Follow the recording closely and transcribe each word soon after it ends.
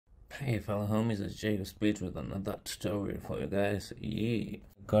Hey fellow homies, it's Jake Speech with another tutorial for you guys. Yeah,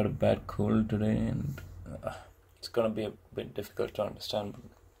 got a bad cold today and it's gonna be a bit difficult to understand,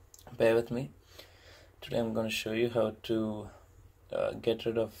 but bear with me. Today I'm gonna show you how to get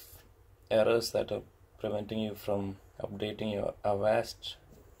rid of errors that are preventing you from updating your Avast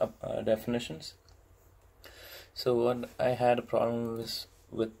definitions. So what I had a problem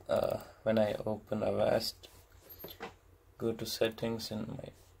with when I open Avast, go to settings in my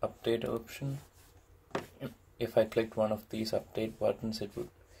update option. If I clicked one of these update buttons, it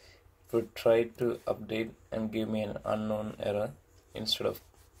would try to update and give me an unknown error instead of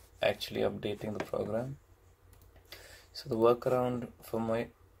actually updating the program. So the workaround for my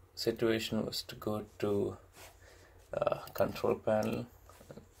situation was to go to control panel.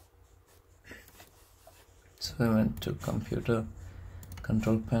 So I went to computer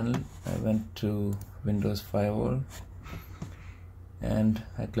control panel, I went to Windows Firewall, and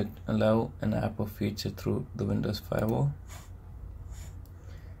I clicked allow an app or feature through the Windows Firewall.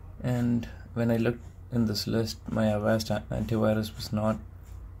 And when I looked in this list, my Avast antivirus was not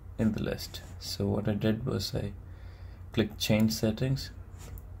in the list. So what I did was I clicked change settings,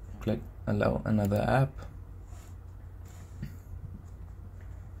 click allow another app,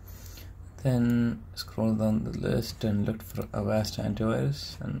 then scroll down the list and look for Avast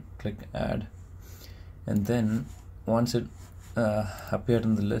antivirus and click add. And then once it appeared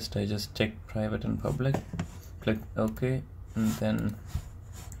in the list, I just checked private and public, click OK, and then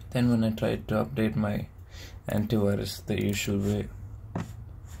when I tried to update my antivirus the usual way,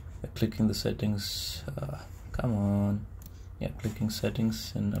 by clicking the settings, clicking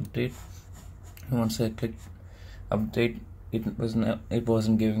settings and update. And once I clicked update, it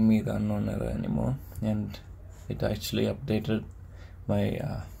wasn't giving me the unknown error anymore, and it actually updated my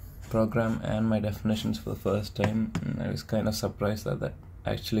program and my definitions for the first time, and I was kind of surprised that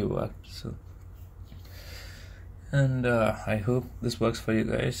actually worked. So, and I hope this works for you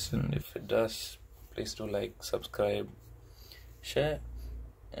guys, and if it does, please do like, subscribe, share,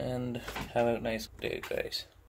 and have a nice day, guys.